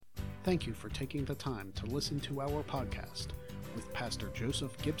Thank you for taking the time to listen to our podcast with Pastor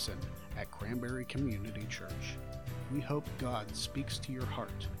Joseph Gibson at Cranberry Community Church. We hope God speaks to your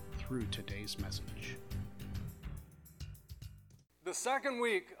heart through today's message. The second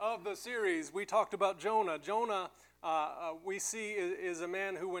week of the series, we talked about Jonah. Jonah, we see, is a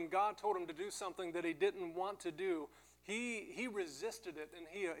man who, when God told him to do something that he didn't want to do, he resisted it, and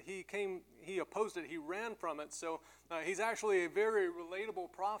he opposed it. He ran from it. So he's actually a very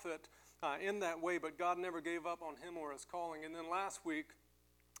relatable prophet in that way, but God never gave up on him or his calling. And then last week,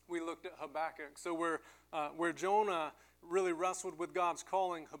 we looked at Habakkuk. So where Jonah really wrestled with God's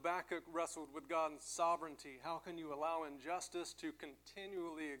calling, Habakkuk wrestled with God's sovereignty. How can you allow injustice to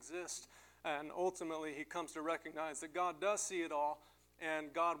continually exist? And ultimately, he comes to recognize that God does see it all,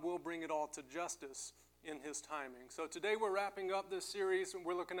 and God will bring it all to justice in his timing. So today we're wrapping up this series, and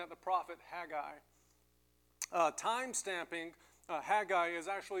we're looking at the prophet Haggai. Time stamping Haggai is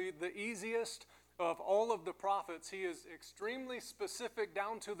actually the easiest of all of the prophets. He is extremely specific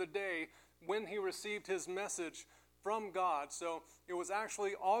down to the day when he received his message from God. So it was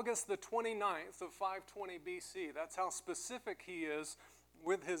actually August the 29th of 520 BC. That's how specific he is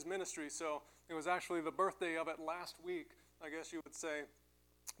with his ministry. So it was actually the birthday of it last week, I guess you would say.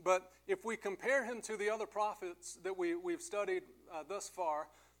 But if we compare him to the other prophets that we've studied thus far,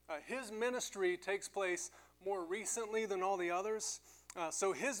 his ministry takes place more recently than all the others.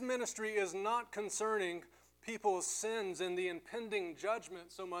 So his ministry is not concerning people's sins and the impending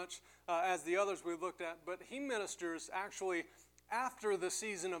judgment so much as the others we've looked at, but he ministers actually after the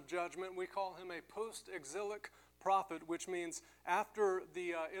season of judgment. We call him a post-exilic prophet, which means after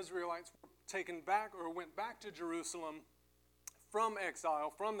the Israelites were taken back or went back to Jerusalem from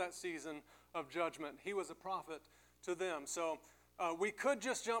exile, from that season of judgment. He was a prophet to them. So we could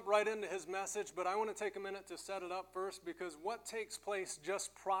just jump right into his message, but I want to take a minute to set it up first, because what takes place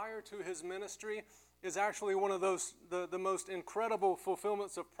just prior to his ministry is actually one of those, the most incredible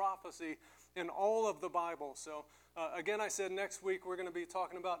fulfillments of prophecy in all of the Bible. So again, I said next week we're going to be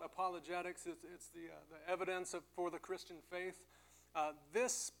talking about apologetics. It's the evidence for the Christian faith.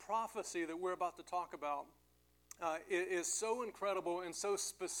 This prophecy that we're about to talk about is so incredible and so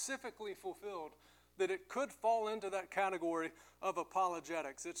specifically fulfilled that it could fall into that category of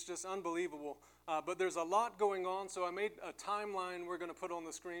apologetics. It's just unbelievable. But there's a lot going on, so I made a timeline we're going to put on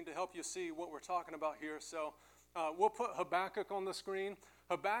the screen to help you see what we're talking about here. So we'll put Habakkuk on the screen.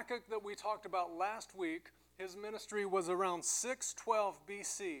 Habakkuk that we talked about last week, his ministry was around 612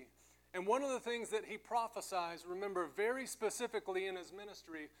 BC. And one of the things that he prophesies, remember, very specifically in his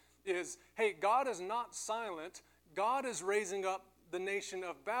ministry is, hey, God is not silent. God is raising up the nation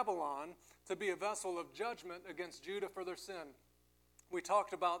of Babylon to be a vessel of judgment against Judah for their sin. We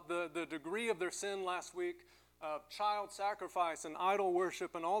talked about the degree of their sin last week, child sacrifice and idol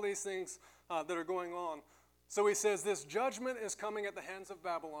worship and all these things that are going on. So he says this judgment is coming at the hands of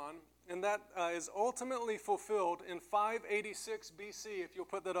Babylon, and that is ultimately fulfilled in 586 BC, if you'll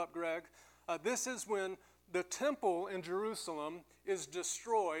put that up, Greg. This is when the temple in Jerusalem is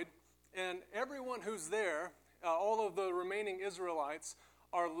destroyed, and everyone who's there, all of the remaining Israelites,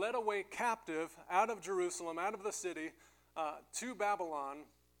 are led away captive out of Jerusalem, out of the city, to Babylon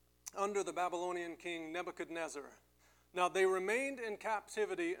under the Babylonian king Nebuchadnezzar. Now, they remained in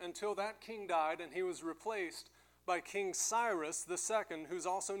captivity until that king died, and he was replaced by King Cyrus II, who's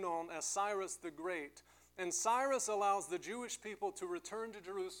also known as Cyrus the Great. And Cyrus allows the Jewish people to return to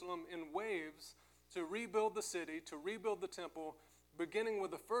Jerusalem in waves to rebuild the city, to rebuild the temple, beginning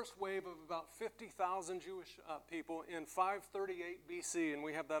with the first wave of about 50,000 Jewish people in 538 BC, and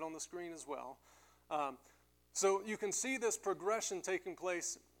we have that on the screen as well. So you can see this progression taking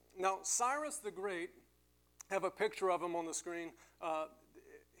place. Now, Cyrus the Great, have a picture of him on the screen.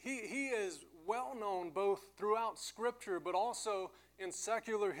 He is well known both throughout Scripture, but also in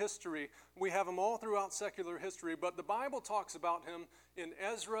secular history. We have him all throughout secular history, but the Bible talks about him in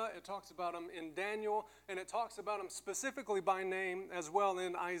Ezra, it talks about him in Daniel, and it talks about him specifically by name as well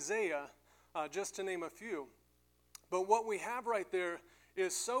in Isaiah, just to name a few. But what we have right there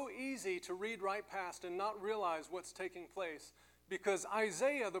is so easy to read right past and not realize what's taking place, because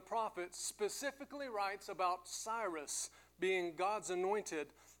Isaiah the prophet specifically writes about Cyrus being God's anointed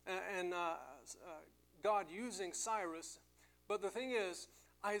and God using Cyrus. But the thing is,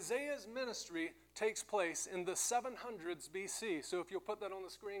 Isaiah's ministry takes place in the 700s BC. So if you'll put that on the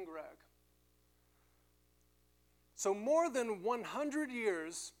screen, Greg. So more than 100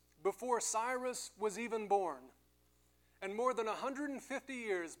 years before Cyrus was even born, and more than 150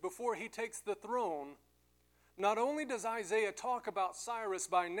 years before he takes the throne, not only does Isaiah talk about Cyrus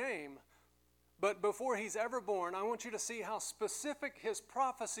by name, But before he's ever born, I want you to see how specific his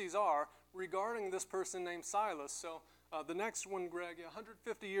prophecies are regarding this person named Cyrus. So the next one, Greg,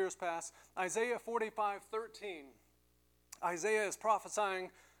 150 years pass. Isaiah 45:13. Isaiah is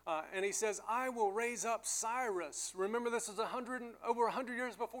prophesying, and he says, I will raise up Cyrus. Remember, this is over 100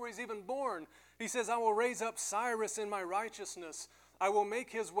 years before he's even born. He says, I will raise up Cyrus in my righteousness. I will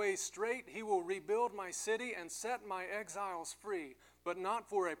make his way straight. He will rebuild my city and set my exiles free, but not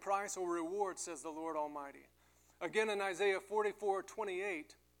for a price or reward, says the Lord Almighty. Again in Isaiah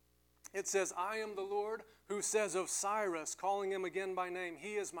 44:28, it says, I am the Lord who says of Cyrus, calling him again by name,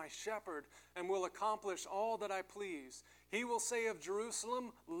 he is my shepherd and will accomplish all that I please. He will say of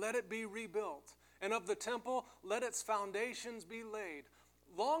Jerusalem, let it be rebuilt, and of the temple, let its foundations be laid.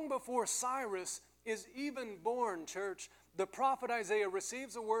 Long before Cyrus is even born, church, the prophet Isaiah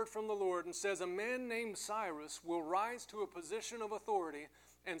receives a word from the Lord and says, a man named Cyrus will rise to a position of authority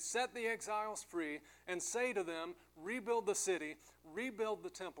and set the exiles free and say to them, rebuild the city, rebuild the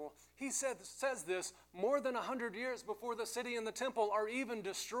temple. He says this more than 100 years before the city and the temple are even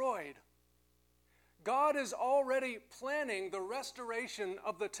destroyed. God is already planning the restoration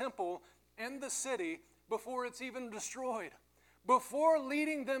of the temple and the city before it's even destroyed. Before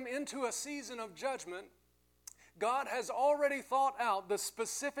leading them into a season of judgment, God has already thought out the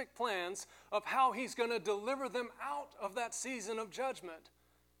specific plans of how he's going to deliver them out of that season of judgment.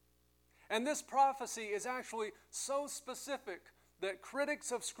 And this prophecy is actually so specific that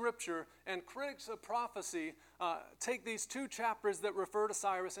critics of Scripture and critics of prophecy take these two chapters that refer to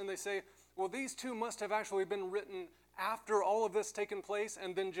Cyrus and they say, well, these two must have actually been written after all of this taken place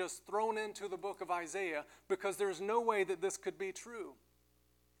and then just thrown into the book of Isaiah, because there's no way that this could be true.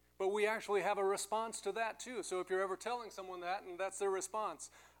 But we actually have a response to that too. So if you're ever telling someone that, and that's their response.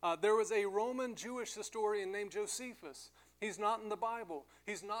 There was a Roman Jewish historian named Josephus. He's not in the Bible.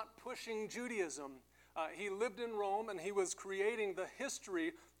 He's not pushing Judaism. He lived in Rome, and he was creating the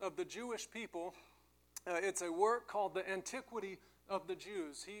history of the Jewish people. It's a work called The Antiquity of the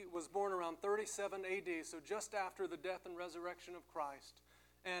Jews. He was born around 37 AD, so just after the death and resurrection of Christ.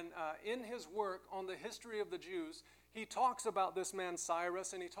 And in his work on the history of the Jews, he talks about this man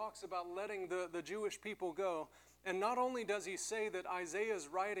Cyrus, and he talks about letting the Jewish people go. And not only does he say that Isaiah's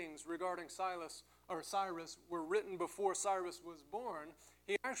writings regarding Cyrus were written before Cyrus was born,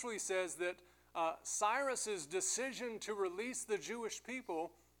 he actually says that Cyrus's decision to release the Jewish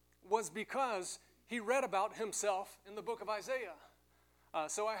people was because he read about himself in the book of Isaiah.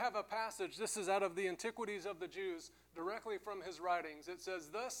 So I have a passage, this is out of the Antiquities of the Jews, directly from his writings. It says,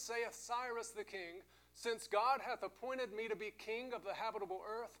 thus saith Cyrus the king, since God hath appointed me to be king of the habitable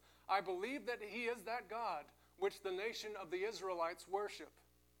earth, I believe that he is that God which the nation of the Israelites worship.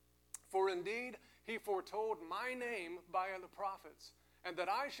 For indeed he foretold my name by the prophets, and that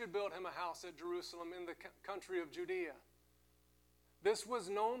I should build him a house at Jerusalem in the country of Judea. This was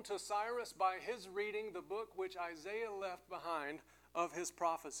known to Cyrus by his reading the book which Isaiah left behind of his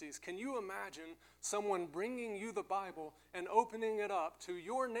prophecies. Can you imagine someone bringing you the Bible and opening it up to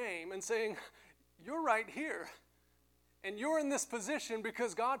your name and saying, you're right here, and you're in this position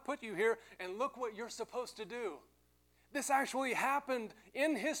because God put you here, and look what you're supposed to do. This actually happened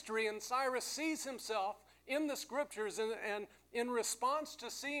in history, and Cyrus sees himself in the Scriptures, and in response to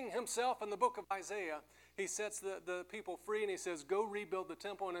seeing himself in the book of Isaiah, he sets the people free, and he says, go rebuild the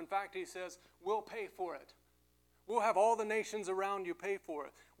temple. And in fact, he says, we'll pay for it. We'll have all the nations around you pay for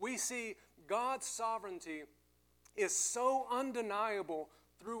it. We see God's sovereignty is so undeniable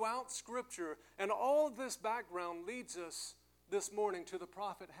throughout Scripture. And all of this background leads us this morning to the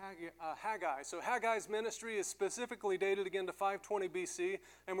prophet Haggai. So Haggai's ministry is specifically dated again to 520 BC,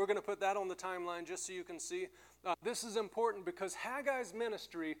 and we're going to put that on the timeline just so you can see. This is important because Haggai's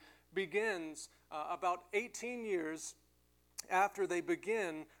ministry begins about 18 years after they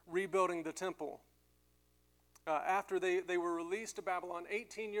begin rebuilding the temple. After they were released to Babylon,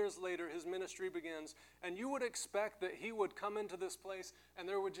 18 years later, his ministry begins. And you would expect that he would come into this place and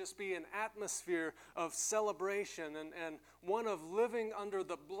there would just be an atmosphere of celebration and one of living under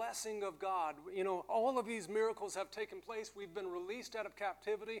the blessing of God. You know, all of these miracles have taken place. We've been released out of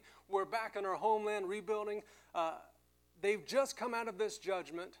captivity. We're back in our homeland rebuilding. They've just come out of this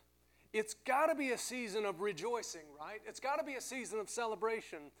judgment. It's got to be a season of rejoicing, right? It's got to be a season of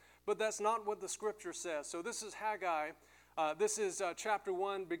celebration. But that's not what the Scripture says. So this is Haggai. This is chapter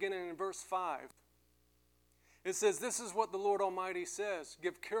 1, beginning in verse 5. It says, this is what the Lord Almighty says.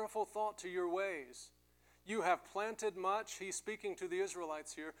 Give careful thought to your ways. You have planted much. He's speaking to the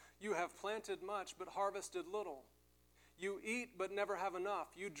Israelites here. You have planted much, but harvested little. You eat but never have enough.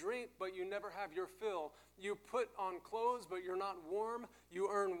 You drink but you never have your fill. You put on clothes but you're not warm. You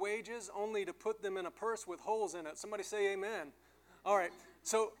earn wages only to put them in a purse with holes in it. Somebody say amen. All right,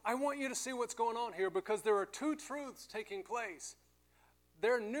 so I want you to see what's going on here, because there are two truths taking place.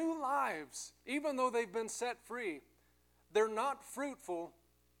 Their new lives, even though they've been set free, they're not fruitful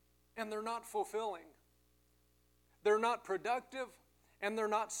and they're not fulfilling. They're not productive and they're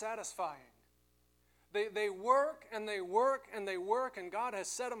not satisfying. They work and they work and they work, and God has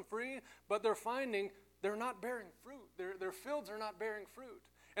set them free, but they're finding they're not bearing fruit. Their fields are not bearing fruit.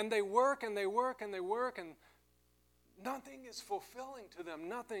 And they work and they work and they work, and nothing is fulfilling to them.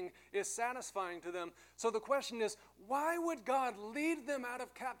 Nothing is satisfying to them. So the question is, why would God lead them out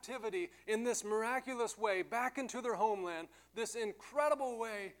of captivity in this miraculous way back into their homeland, this incredible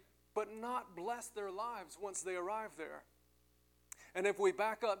way, but not bless their lives once they arrive there? And if we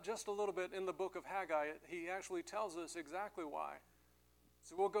back up just a little bit in the book of Haggai, he actually tells us exactly why.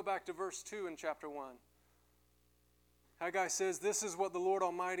 So we'll go back to verse 2 in chapter 1. Haggai says, "This is what the Lord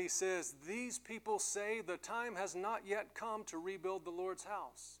Almighty says. These people say the time has not yet come to rebuild the Lord's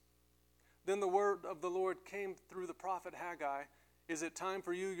house." Then the word of the Lord came through the prophet Haggai. "Is it time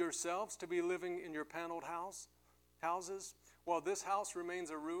for you yourselves to be living in your paneled houses, while this house remains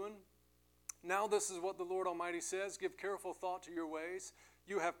a ruin? Now this is what the Lord Almighty says. Give careful thought to your ways.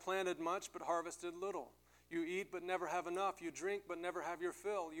 You have planted much but harvested little. You eat but never have enough. You drink but never have your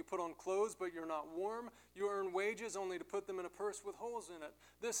fill. You put on clothes but you're not warm. You earn wages only to put them in a purse with holes in it.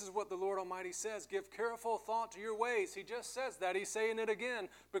 This is what the Lord Almighty says. Give careful thought to your ways." He just says that. He's saying it again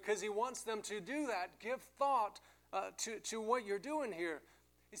because he wants them to do that. Give thought to what you're doing here.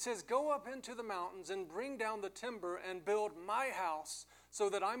 He says, "Go up into the mountains and bring down the timber and build my house, so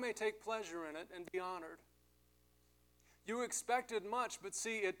that I may take pleasure in it and be honored. You expected much, but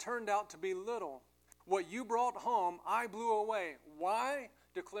see, it turned out to be little. What you brought home, I blew away. Why,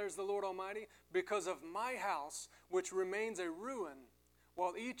 declares the Lord Almighty? Because of my house, which remains a ruin,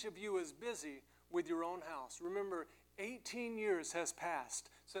 while each of you is busy with your own house." Remember, 18 years has passed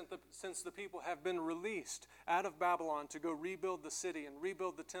since the people have been released out of Babylon to go rebuild the city and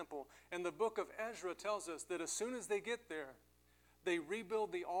rebuild the temple. And the book of Ezra tells us that as soon as they get there, they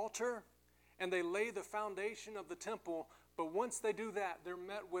rebuild the altar and they lay the foundation of the temple. But once they do that, they're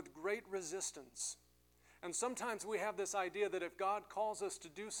met with great resistance. And sometimes we have this idea that if God calls us to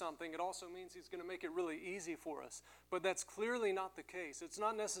do something, it also means he's going to make it really easy for us. But that's clearly not the case. It's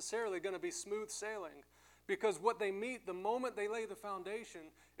not necessarily going to be smooth sailing, because what they meet the moment they lay the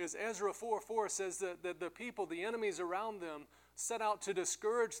foundation is Ezra 4:4 says that the people, the enemies around them, set out to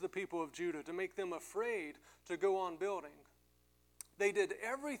discourage the people of Judah, to make them afraid to go on building. They did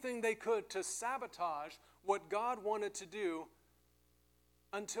everything they could to sabotage what God wanted to do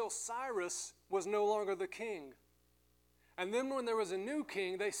until Cyrus was no longer the king. And then when there was a new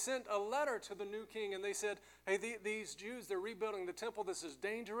king, they sent a letter to the new king and they said, "Hey, these Jews, they're rebuilding the temple. This is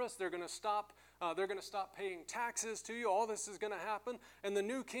dangerous. They're going to stop paying taxes to you. All this is going to happen." And the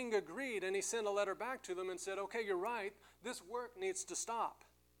new king agreed, and he sent a letter back to them and said, "Okay, you're right. This work needs to stop."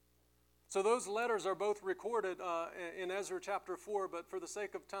 So those letters are both recorded in Ezra chapter 4, but for the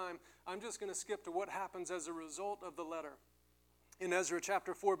sake of time, I'm just going to skip to what happens as a result of the letter. In Ezra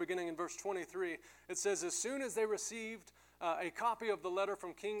chapter 4, beginning in verse 23, it says, "As soon as they received a copy of the letter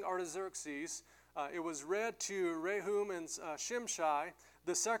from King Artaxerxes, it was read to Rehum and Shimshai,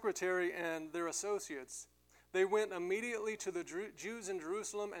 the secretary, and their associates. They went immediately to the Jews in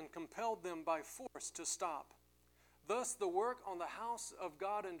Jerusalem and compelled them by force to stop. Thus the work on the house of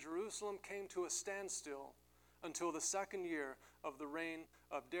God in Jerusalem came to a standstill until the second year of the reign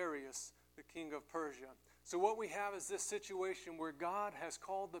of Darius, the king of Persia." So what we have is this situation where God has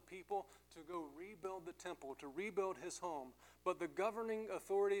called the people to go rebuild the temple, to rebuild his home. But the governing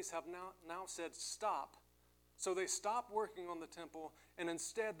authorities have now said stop. So they stop working on the temple, and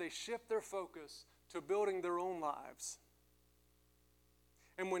instead they shift their focus to building their own lives.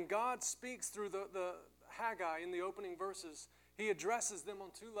 And when God speaks through the Haggai in the opening verses, he addresses them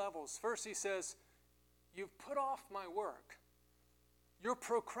on two levels. First, he says, "You've put off my work. You're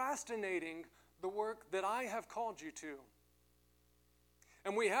procrastinating the work that I have called you to."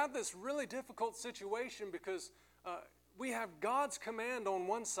 And we have this really difficult situation because we have God's command on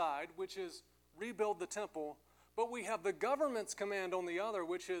one side, which is rebuild the temple, but we have the government's command on the other,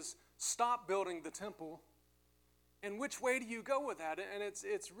 which is stop building the temple. And which way do you go with that? And it's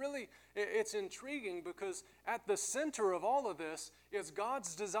intriguing because at the center of all of this is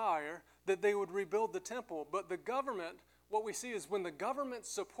God's desire that they would rebuild the temple. But the government, what we see is when the government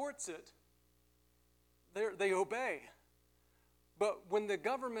supports it, they obey. But when the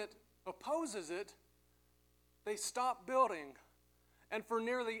government opposes it, They stopped building. And for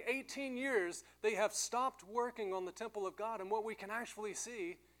nearly 18 years, they have stopped working on the temple of God. And what we can actually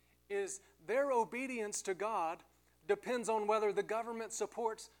see is their obedience to God depends on whether the government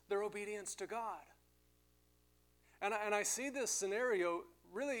supports their obedience to God. And I see this scenario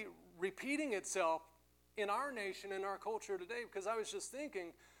really repeating itself in our nation, in our culture today, because I was just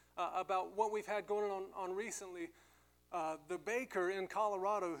thinking about what we've had going on recently. The baker in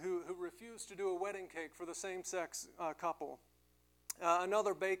Colorado who refused to do a wedding cake for the same-sex couple.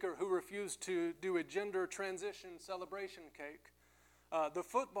 Another baker who refused to do a gender transition celebration cake. The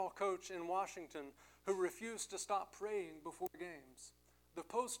football coach in Washington who refused to stop praying before games. The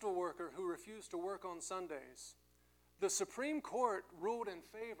postal worker who refused to work on Sundays. The Supreme Court ruled in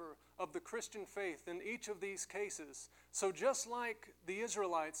favor of the Christian faith in each of these cases. So just like the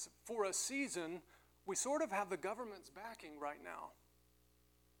Israelites, for a season, we sort of have the government's backing right now.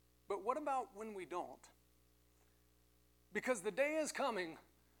 But what about when we don't? Because the day is coming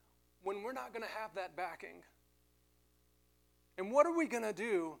when we're not going to have that backing. And what are we going to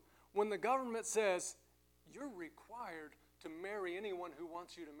do when the government says, you're required to marry anyone who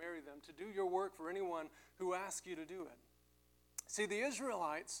wants you to marry them, to do your work for anyone who asks you to do it? See, the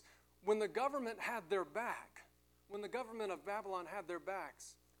Israelites, when the government had their back, when the government of Babylon had their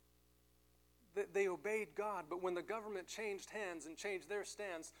backs, they obeyed God. But when the government changed hands and changed their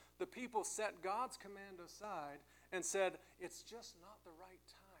stance, the people set God's command aside and said, it's just not the right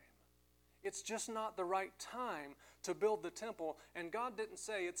time. It's just not the right time to build the temple. And God didn't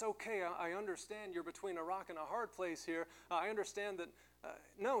say, it's okay, I understand you're between a rock and a hard place here. I understand that.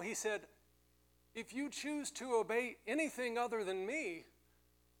 No, he said, if you choose to obey anything other than me,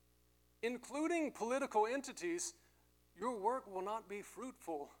 including political entities, your work will not be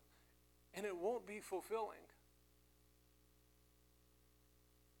fruitful and it won't be fulfilling.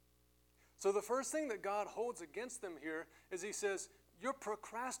 So the first thing that God holds against them here is he says, you're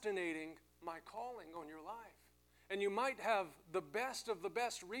procrastinating my calling on your life. And you might have the best of the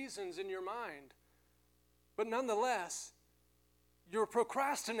best reasons in your mind, but nonetheless, you're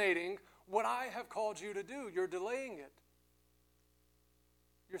procrastinating what I have called you to do. You're delaying it.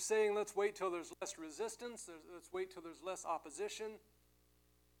 You're saying, let's wait till there's less resistance, let's wait till there's less opposition.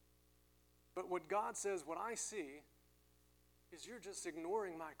 But what God says, what I see, is you're just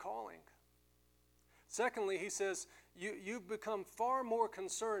ignoring my calling. Secondly, he says, you've become far more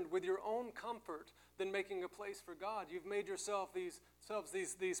concerned with your own comfort than making a place for God. You've made yourself these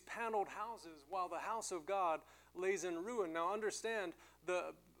paneled houses while the house of God lays in ruin. Now understand,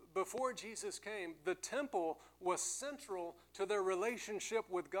 before Jesus came, the temple was central to their relationship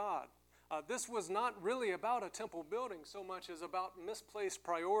with God. This was not really about a temple building so much as about misplaced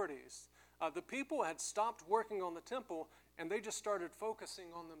priorities. The people had stopped working on the temple and they just started focusing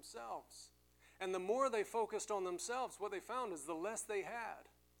on themselves. And the more they focused on themselves, what they found is the less they had.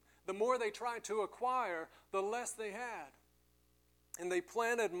 The more they tried to acquire, the less they had. And they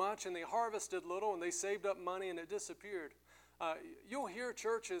planted much and they harvested little and they saved up money and it disappeared. You'll hear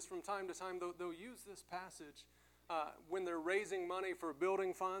churches from time to time, they'll use this passage when they're raising money for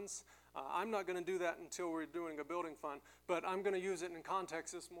building funds. I'm not going to do that until we're doing a building fund, but I'm going to use it in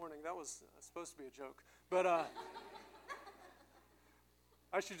context this morning. That was supposed to be a joke. But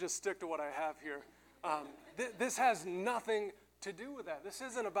I should just stick to what I have here. This has nothing to do with that. This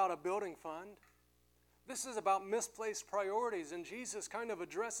isn't about a building fund. This is about misplaced priorities, and Jesus kind of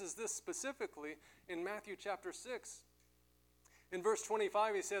addresses this specifically in Matthew chapter 6. In verse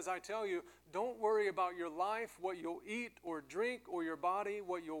 25, he says, I tell you, don't worry about your life, what you'll eat or drink, or your body,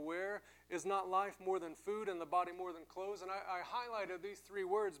 what you'll wear. Is not life more than food and the body more than clothes? And I highlighted these three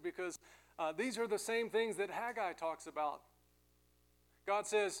words because these are the same things that Haggai talks about. God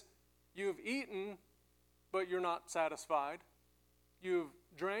says, you've eaten, but you're not satisfied. You've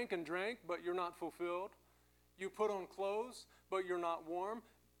drank and drank, but you're not fulfilled. You put on clothes, but you're not warm.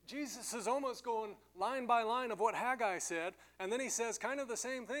 Jesus is almost going line by line of what Haggai said, and then he says kind of the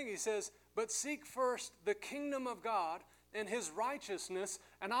same thing. He says, but seek first the kingdom of God and his righteousness,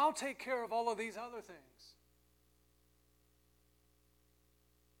 and I'll take care of all of these other things.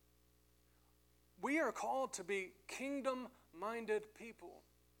 We are called to be kingdom-minded people.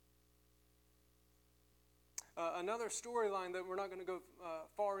 Another storyline that we're not going to go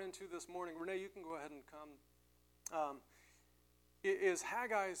far into this morning, Renee, you can go ahead and come, is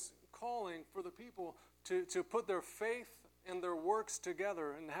Haggai's calling for the people to put their faith and their works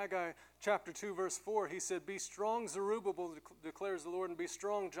together. In Haggai chapter 2, verse 4, he said, be strong, Zerubbabel, declares the Lord, and be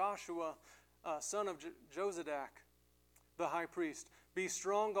strong, Joshua, son of Jozadak, the high priest. Be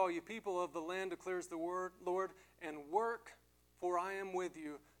strong, all you people of the land, declares the Lord, and work, for I am with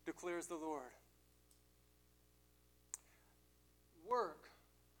you, declares the Lord. work,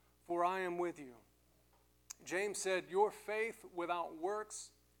 for I am with you. James said, your faith without works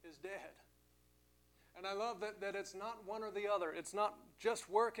is dead. And I love that it's not one or the other. It's not just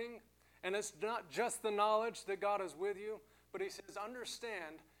working, and it's not just the knowledge that God is with you, but he says,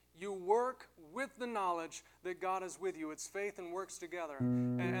 understand, you work with the knowledge that God is with you. It's faith and works together.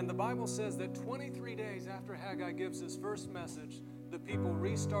 And the Bible says that 23 days after Haggai gives his first message, the people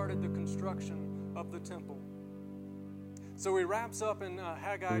restarted the construction of the temple. So he wraps up in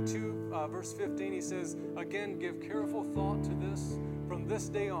Haggai 2, verse 15. He says, again, give careful thought to this from this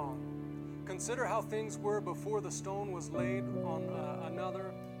day on. Consider how things were before the stone was laid on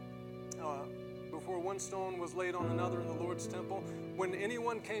before one stone was laid on another in the Lord's temple. When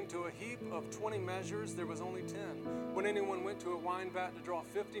anyone came to a heap of 20 measures, there was only 10. When anyone went to a wine vat to draw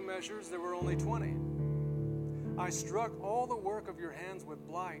 50 measures, there were only 20. I struck all the work of your hands with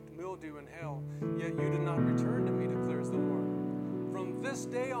blight, mildew, and hail, yet you did not return to me, declares the Lord. From this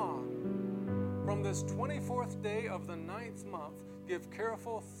day on, from this 24th day of the 9th month, give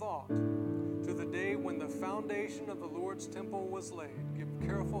careful thought to the day when the foundation of the Lord's temple was laid. Give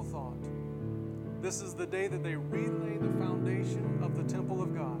careful thought. This is the day that they relay the foundation of the temple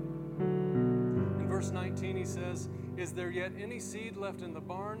of God. In verse 19 he says, is there yet any seed left in the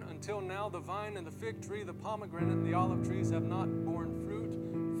barn? Until now the vine and the fig tree, the pomegranate and the olive trees have not borne fruit.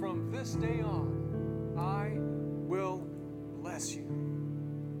 From this day on, I will bless you.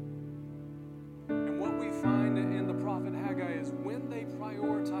 And what we find in the prophet Haggai is when they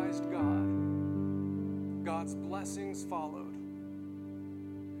prioritized God, God's blessings followed.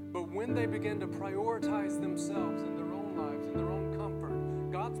 But when they begin to prioritize themselves in their own lives, in their own comfort,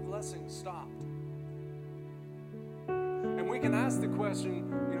 God's blessings stopped. And we can ask the question,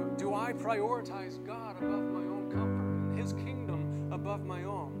 do I prioritize God above my own comfort and his kingdom above my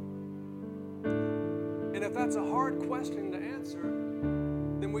own? And if that's a hard question to answer,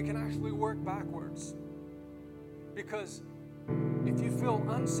 then we can actually work backwards. Because if you feel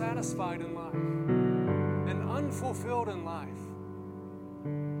unsatisfied in life and unfulfilled in life,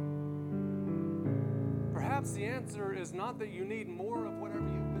 perhaps the answer is not that you need more of whatever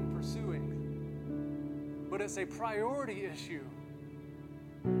you've been pursuing, but it's a priority issue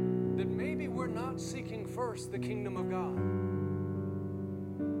that maybe we're not seeking first the kingdom of God.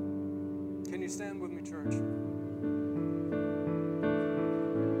 Can you stand with me, church?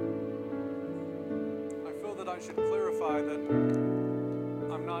 I feel that I should clarify that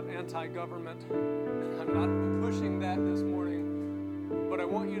I'm not anti-government, and I'm not pushing that this morning, but I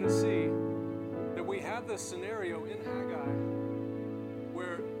want you to see that we have this scenario in Haggai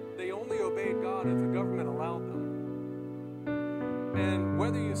where they only obeyed God if the government allowed them. And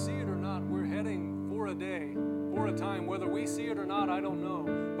whether you see it or not, we're heading for a day, for a time. Whether we see it or not, I don't know.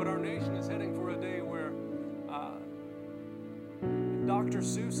 But our nation is heading for a day where Dr.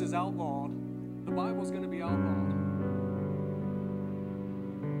 Seuss is outlawed. The Bible's going to be outlawed.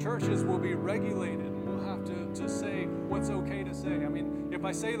 Churches will be regulated. We'll have to say what's okay to say. I mean, if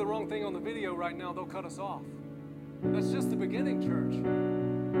I say the wrong thing on the video right now, they'll cut us off. That's just the beginning, church.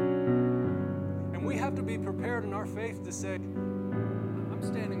 And we have to be prepared in our faith to say, I'm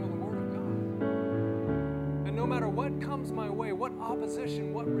standing on the Word of God. And no matter what comes my way, what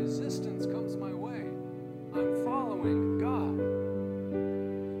opposition, what resistance comes my way, I'm following God.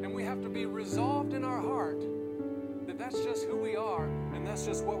 And we have to be resolved in our heart that that's just who we are and that's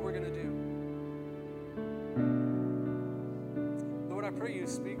just what we're going to do. Lord, I pray you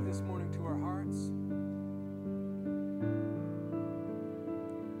speak this morning to our hearts.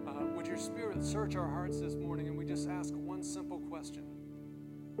 Would your Spirit search our hearts this morning, and we just ask one simple question.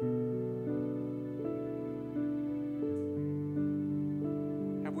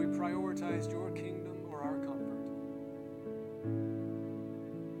 Have we prioritized your kingdom or our comfort?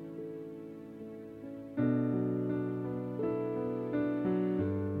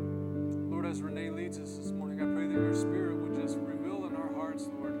 Lord, as Renee leads us this morning, I pray that your Spirit would just reveal in our hearts,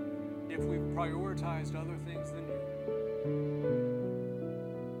 Lord, if we've prioritized other things than you.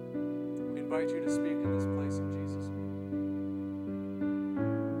 We invite you to speak in this place in Jesus' name.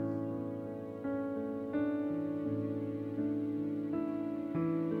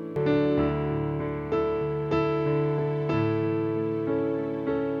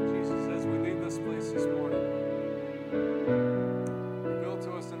 Jesus, as we leave this place this morning, reveal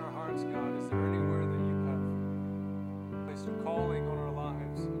to us in our hearts, God, is there anywhere that you have placed a calling on our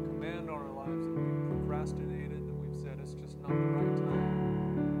lives, a command on our lives that we've procrastinated, that we've said it's just not the right time?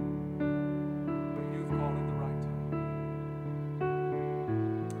 But you've called it the right time.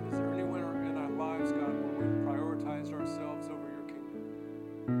 Is there anywhere in our lives, God, where we've prioritized ourselves over your kingdom?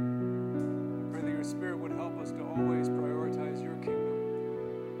 I pray that your Spirit would help us to always prioritize your kingdom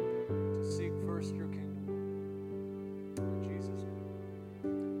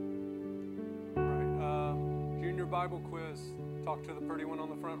Bible quiz. Talk to the pretty one on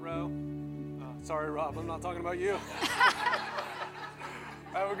the front row. Sorry, Rob, I'm not talking about you.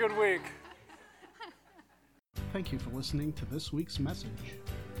 Have a good week. Thank you for listening to this week's message.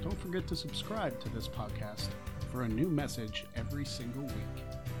 Don't forget to subscribe to this podcast for a new message every single week.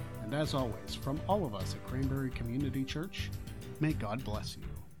 And as always, from all of us at Cranberry Community Church, may God bless you.